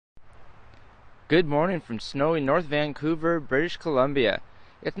Good morning from snowy North Vancouver, British Columbia.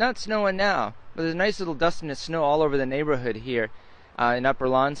 It's not snowing now, but there's a nice little dusting of snow all over the neighborhood here in Upper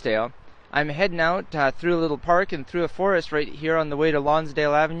Lonsdale. I'm heading out through a little park and through a forest right here on the way to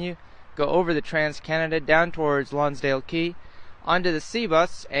Lonsdale Avenue, go over the Trans-Canada down towards Lonsdale Quay, onto the C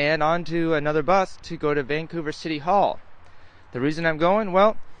bus, and onto another bus to go to Vancouver City Hall. The reason I'm going,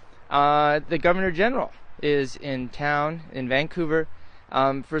 well, the Governor General is in town in Vancouver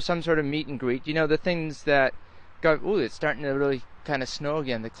for some sort of meet and greet. You know, the things that it's starting to really kind of snow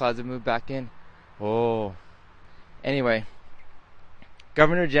again. The clouds have moved back in. Anyway,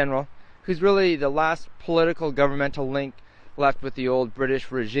 Governor General, who's really the last political governmental link left with the old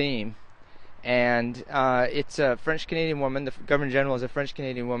British regime. And it's a French-Canadian woman. The Governor General is a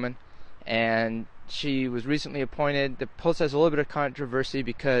French-Canadian woman. And she was recently appointed. The post has a little bit of controversy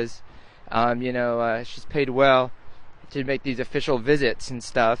because, she's paid well to make these official visits and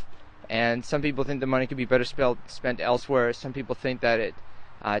stuff, and some people think the money could be better spent elsewhere. Some people think that it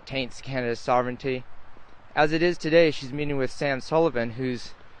taints Canada's sovereignty. As it is today, she's meeting with Sam Sullivan,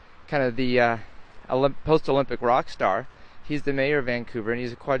 who's kind of the post-Olympic rock star. He's the mayor of Vancouver, and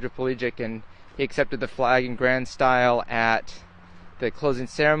he's a quadriplegic, and he accepted the flag in grand style at the closing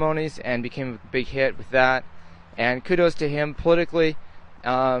ceremonies and became a big hit with that. And kudos to him politically.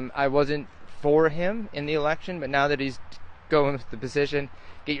 I wasn't for him in the election, but now that he's going with the position,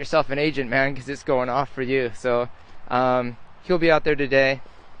 get yourself an agent, man, because it's going off for you. So he'll be out there today.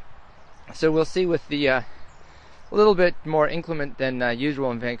 So we'll see with the a little bit more inclement than usual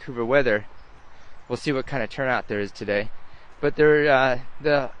in Vancouver weather. We'll see what kind of turnout there is today. But the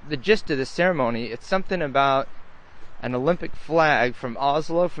gist of the ceremony, it's something about an Olympic flag from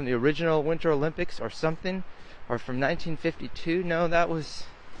Oslo, from the original Winter Olympics or something, or from 1952. No, that was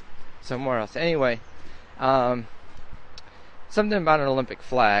somewhere else. Anyway, something about an Olympic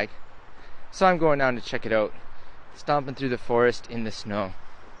flag. So I'm going down to check it out, stomping through the forest in the snow.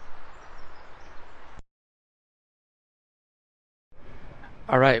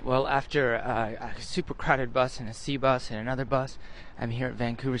 Alright, well, after a super crowded bus and a C bus and another bus, I'm here at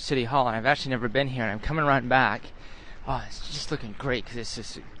Vancouver City Hall, and I've actually never been here, and I'm coming around back. Oh, it's just looking great because it's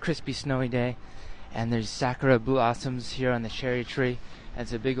just a crispy, snowy day, and there's sakura blossoms here on the cherry tree. And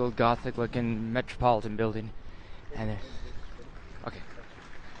it's a big old Gothic-looking metropolitan building, and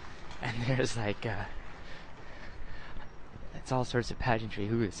there's like it's all sorts of pageantry.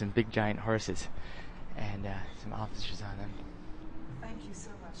 Some big giant horses, and some officers on them. Thank you so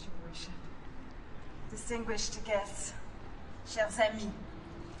much, Your Worship. Distinguished guests, chers amis,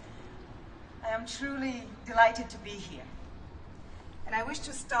 I am truly delighted to be here, and I wish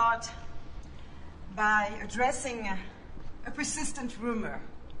to start by addressing a persistent rumor.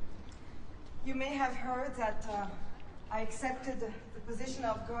 You may have heard that I accepted the position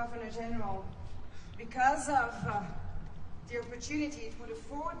of Governor General because of the opportunity it would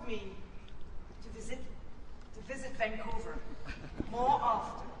afford me to visit Vancouver more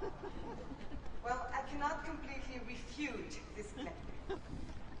often. Well, I cannot completely refute this claim,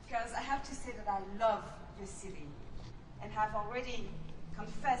 because I have to say that I love your city and have already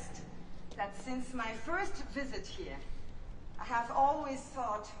confessed that since my first visit here, I have always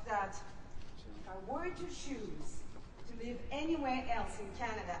thought that if I were to choose to live anywhere else in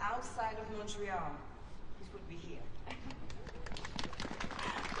Canada outside of Montreal, it would be here.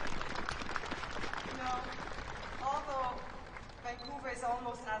 Although Vancouver is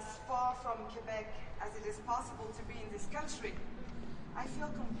almost as far from Quebec as it is possible to be in this country, I feel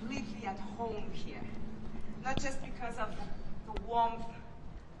completely at home here. Not just because of the warmth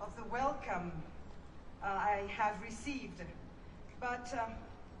of the welcome I have received, but,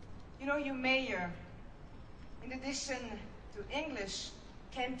 your mayor, in addition to English,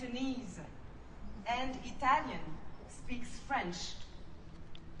 Cantonese, and Italian, speaks French.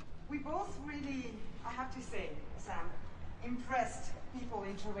 We both really, I have to say, Sam, impressed people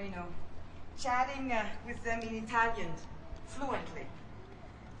in Toronto, chatting with them in Italian fluently.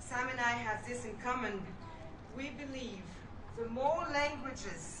 Sam and I have this in common. We believe the more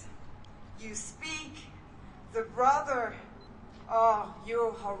languages you speak, the broader are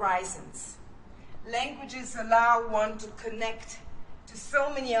your horizons. Languages allow one to connect to so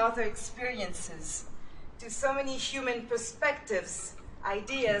many other experiences, to so many human perspectives,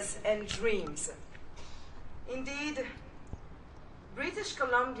 ideas, and dreams. Indeed, British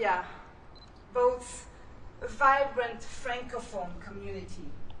Columbia boasts a vibrant Francophone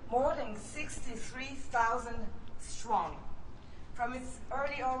community, more than 63,000 strong. From its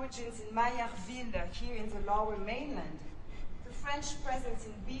early origins in Maillardville, here in the Lower Mainland, the French presence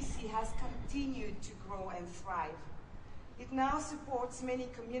in BC has continued to grow and thrive. It now supports many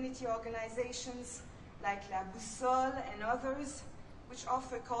community organizations like La Boussole and others, which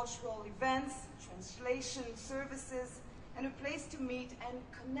offer cultural events, translation services, and a place to meet and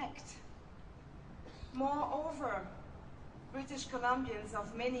connect. Moreover, British Columbians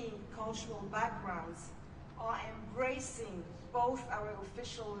of many cultural backgrounds are embracing both our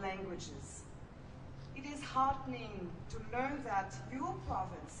official languages. It is heartening to learn that your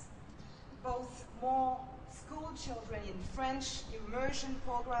province boasts more school children in French immersion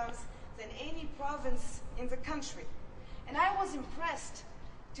programs than any province in the country. And I was impressed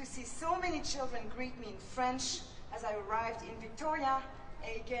to see so many children greet me in French as I arrived in Victoria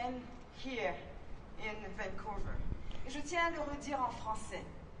and again here in Vancouver. Et je tiens à le redire en français.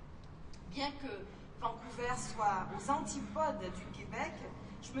 Bien que Vancouver soit aux antipodes du Québec,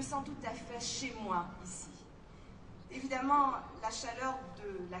 je me sens tout à fait chez moi ici. Évidemment, la chaleur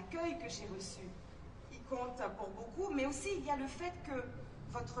de l'accueil que j'ai reçu y compte pour beaucoup, mais aussi il y a le fait que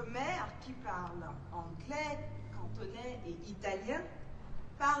votre maire, qui parle anglais, cantonais et italien,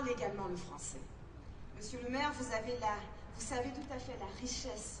 parle également le français. Monsieur le maire, vous savez tout à fait la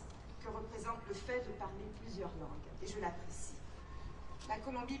richesse que représente le fait de parler plusieurs langues, et je l'apprécie. La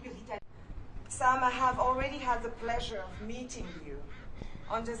Colombie-Britannique. Sam, I have already had the pleasure of meeting you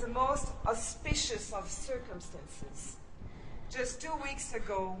under the most auspicious of circumstances. Just 2 weeks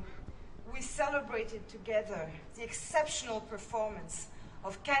ago, we celebrated together the exceptional performance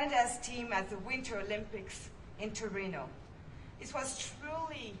of Canada's team at the Winter Olympics in Torino. It was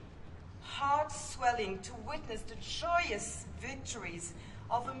truly heart-swelling to witness the joyous victories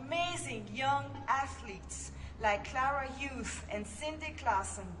of amazing young athletes like Clara Youth and Cindy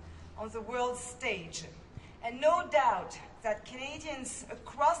Klassen on the world stage. And no doubt that Canadians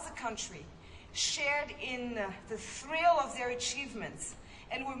across the country shared in the thrill of their achievements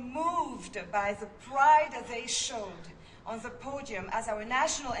and were moved by the pride they showed on the podium as our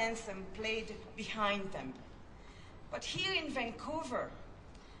national anthem played behind them. But here in Vancouver,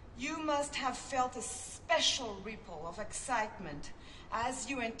 you must have felt a special ripple of excitement as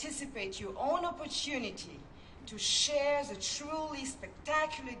you anticipate your own opportunity to share the truly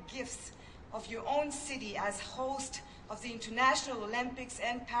spectacular gifts of your own city as host of the International Olympics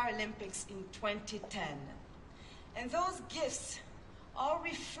and Paralympics in 2010. And those gifts are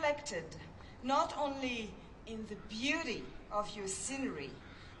reflected not only in the beauty of your scenery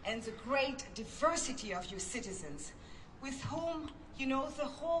and the great diversity of your citizens, with whom, you know, the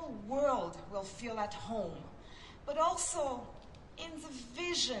whole world will feel at home, but also in the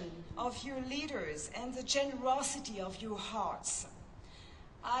vision of your leaders and the generosity of your hearts.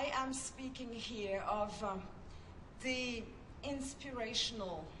 I am speaking here of the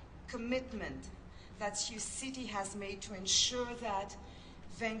inspirational commitment that your city has made to ensure that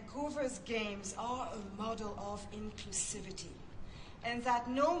Vancouver's games are a model of inclusivity and that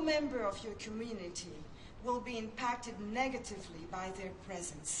no member of your community will be impacted negatively by their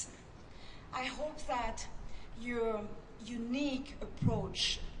presence. I hope that your unique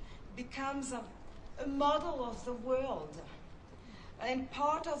approach becomes a model of the world and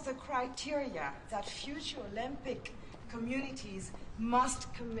part of the criteria that future Olympic communities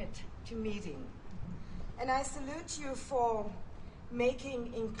must commit to meeting. And I salute you for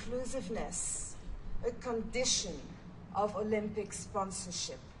making inclusiveness a condition of Olympic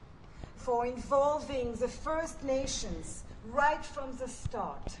sponsorship, for involving the First Nations right from the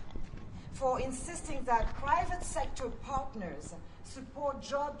start, for insisting that private sector partners support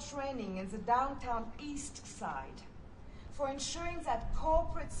job training in the downtown East Side, for ensuring that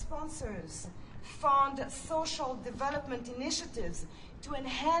corporate sponsors fund social development initiatives to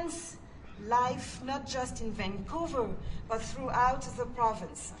enhance life not just in Vancouver, but throughout the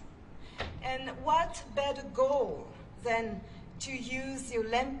province. And what better goal than to use the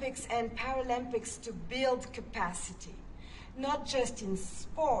Olympics and Paralympics to build capacity, not just in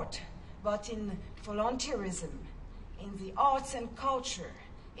sport, but in volunteerism, in the arts and culture,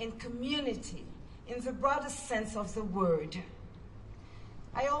 in community, in the broadest sense of the word.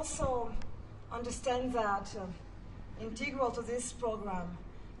 I also understand that integral to this program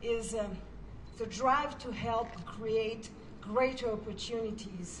is the drive to help create greater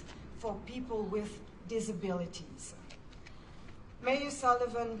opportunities for people with disabilities. Mayor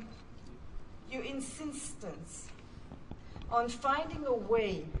Sullivan, your insistence on finding a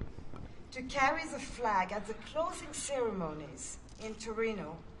way to carry the flag at the closing ceremonies in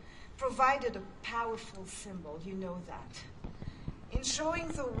Torino provided a powerful symbol, you know that, in showing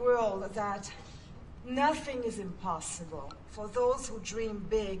the world that nothing is impossible for those who dream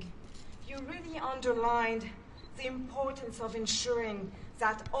big. You really underlined the importance of ensuring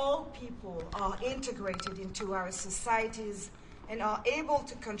that all people are integrated into our societies and are able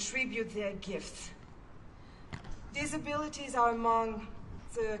to contribute their gifts. Disabilities are among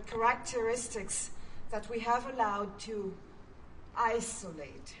the characteristics that we have allowed to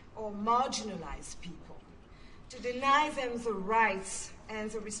isolate or marginalize people, to deny them the rights and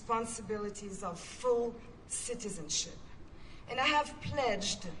the responsibilities of full citizenship. And I have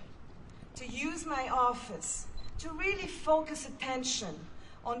pledged to use my office to really focus attention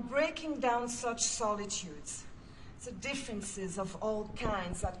on breaking down such solitudes, the differences of all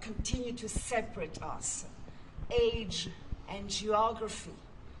kinds that continue to separate us, age and geography,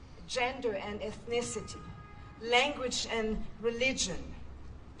 gender and ethnicity, language and religion,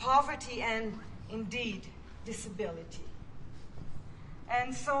 poverty and, indeed, disability.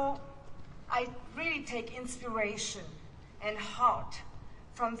 And so I really take inspiration and heart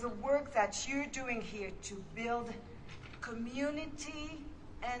from the work that you're doing here to build community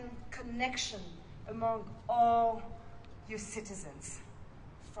and connection among all your citizens,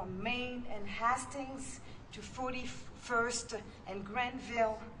 from Maine and Hastings to 41st and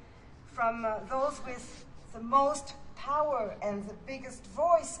Granville, from those with the most power and the biggest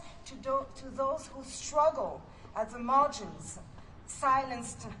voice to those who struggle at the margins,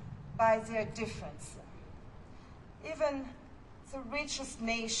 silenced by their difference. Even the richest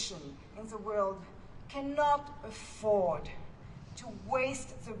nation in the world cannot afford to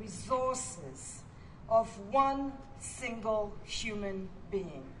waste the resources of one single human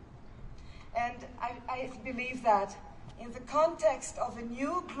being. And I believe that in the context of a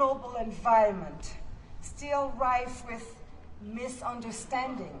new global environment, still rife with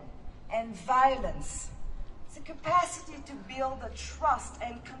misunderstanding and violence, the capacity to build a trust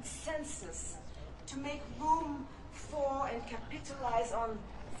and consensus, to make room for and capitalize on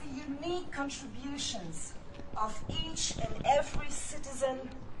the unique contributions of each and every citizen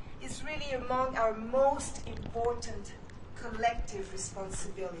is really among our most important collective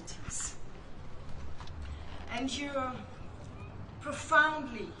responsibilities. And your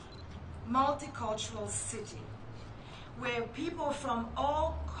profoundly multicultural city, where people from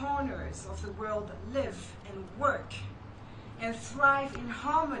all corners of the world live and work and thrive in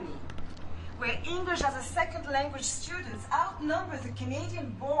harmony, where English as a second language students outnumber the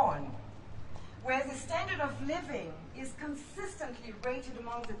Canadian-born, where the standard of living is consistently rated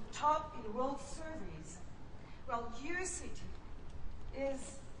among the top in world surveys, well, your city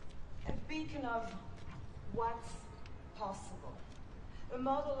is a beacon of what's possible, a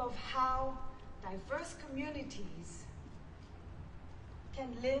model of how diverse communities can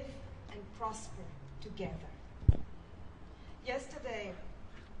live and prosper together. Yesterday,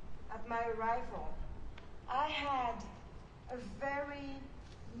 at my arrival, I had a very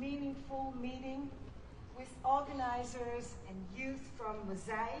meaningful meeting with organizers and youth from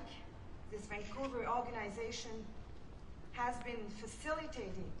Mosaic. This Vancouver organization has been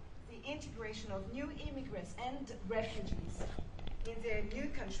facilitating the integration of new immigrants and refugees in their new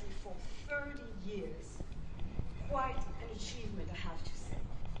country for 30 years. Quite an achievement, I have to say.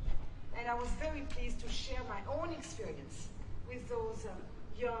 And I was very pleased to share my own experience with those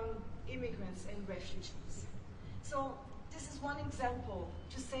young immigrants and refugees. So this is one example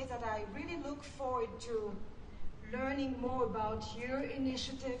to say that I really look forward to learning more about your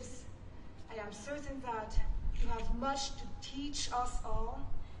initiatives. I am certain that you have much to teach us all,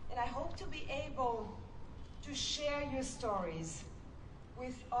 and I hope to be able to share your stories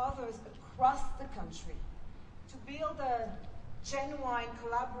with others across the country, to build a genuine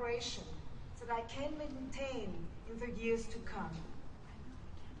collaboration that I can maintain in the years to come.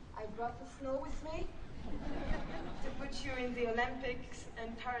 I brought the snow with me to put you in the Olympics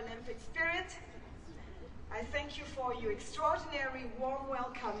and Paralympic spirit. I thank you for your extraordinary warm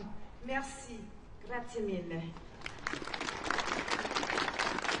welcome. Merci. Grazie mille.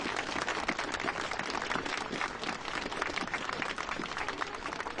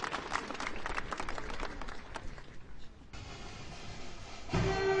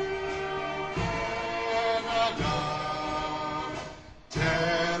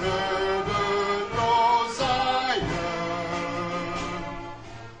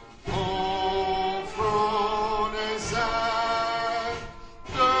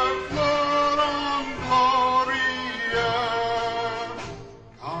 Glory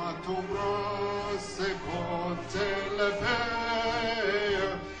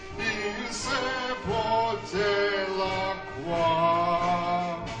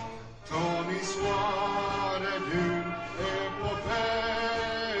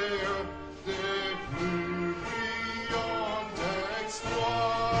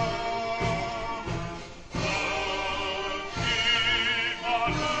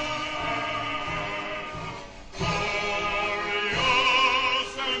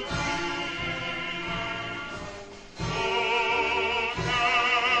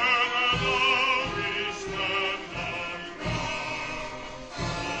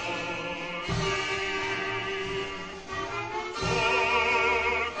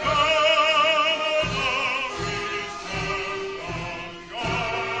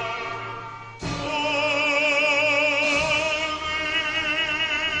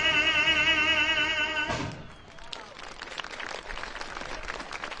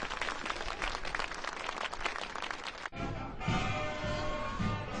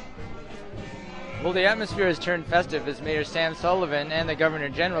Well, the atmosphere has turned festive as Mayor Sam Sullivan and the Governor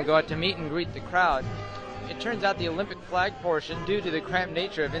General go out to meet and greet the crowd. It turns out the Olympic flag portion, due to the cramped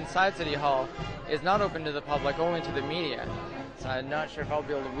nature of inside City Hall, is not open to the public, only to the media. So I'm not sure if I'll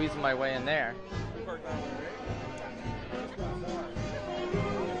be able to weasel my way in there.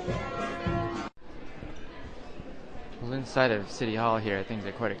 Well, inside of City Hall here, things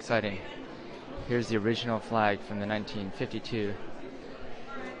are quite exciting. Here's the original flag from the 1952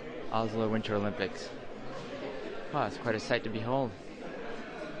 Oslo Winter Olympics. Wow, it's quite a sight to behold.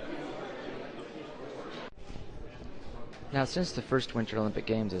 Now, since the first Winter Olympic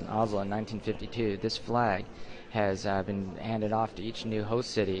Games in Oslo in 1952, this flag has been handed off to each new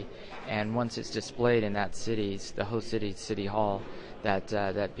host city, and once it's displayed in that city's, the host city's City Hall,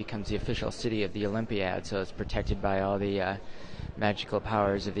 that becomes the official city of the Olympiad, so it's protected by all the magical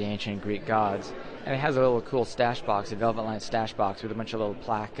powers of the ancient Greek gods. And it has a little cool stash box, a velvet-lined stash box with a bunch of little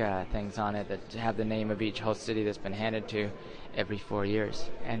plaque things on it that have the name of each host city that's been handed to every 4 years.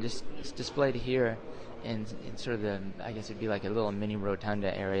 And just it's displayed here in sort of the, I guess it'd be like a little mini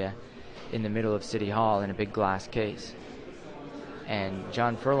rotunda area in the middle of City Hall in a big glass case. And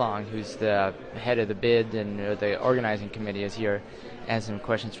John Furlong, who's the head of the bid and the organizing committee, is here, has some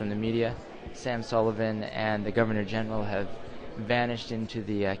questions from the media. Sam Sullivan and the Governor General have vanished into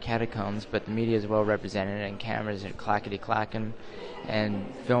the catacombs, but the media is well represented, and cameras are clackety-clacking,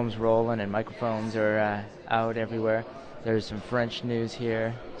 and films rolling, and microphones are out everywhere. There's some French news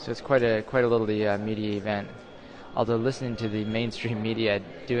here, so it's quite a little media event. Although listening to the mainstream media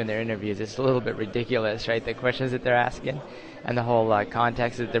doing their interviews, it's a little bit ridiculous, right? The questions that they're asking and the whole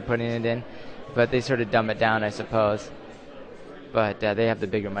context that they're putting it in. But they sort of dumb it down, I suppose. But they have the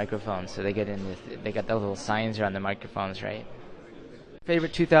bigger microphones, so they get in. They got those little signs around the microphones, right?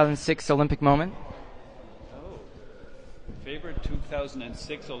 Favorite 2006 Olympic moment? Favorite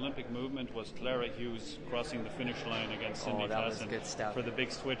 2006 Olympic movement was Clara Hughes crossing the finish line against Cindy Klassen for the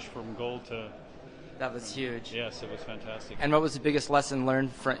big switch from gold to... That was huge. Yes, it was fantastic. And what was the biggest lesson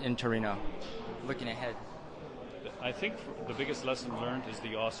learned in Torino, looking ahead? I think the biggest lesson learned is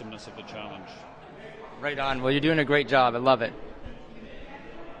the awesomeness of the challenge. Right on. Well, you're doing a great job. I love it.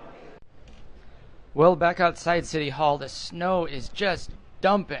 Well, back outside City Hall, the snow is just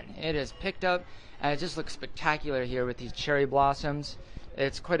dumping. It has picked up, and it just looks spectacular here with these cherry blossoms.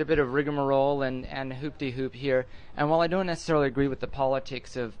 It's quite a bit of rigmarole and hoop-de-hoop here. And while I don't necessarily agree with the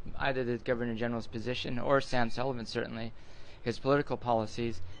politics of either the Governor General's position or Sam Sullivan, certainly, his political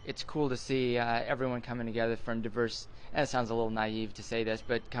policies, it's cool to see everyone coming together from diverse, and it sounds a little naive to say this,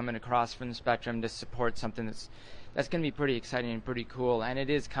 but coming across from the spectrum to support something that's going to be pretty exciting and pretty cool. And it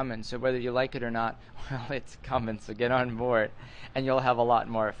is coming, so whether you like it or not, well, it's coming, so get on board, and you'll have a lot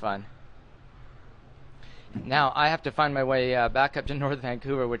more fun. Now, I have to find my way back up to North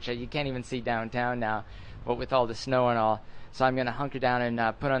Vancouver, which you can't even see downtown now, but with all the snow and all. So I'm going to hunker down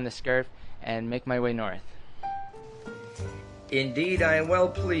and put on the scarf and make my way north. Indeed, I am well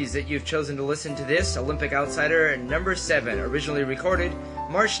pleased that you've chosen to listen to this Olympic Outsider number 7, originally recorded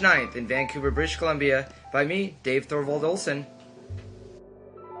March 9th in Vancouver, British Columbia, by me, Dave Thorvald Olsen.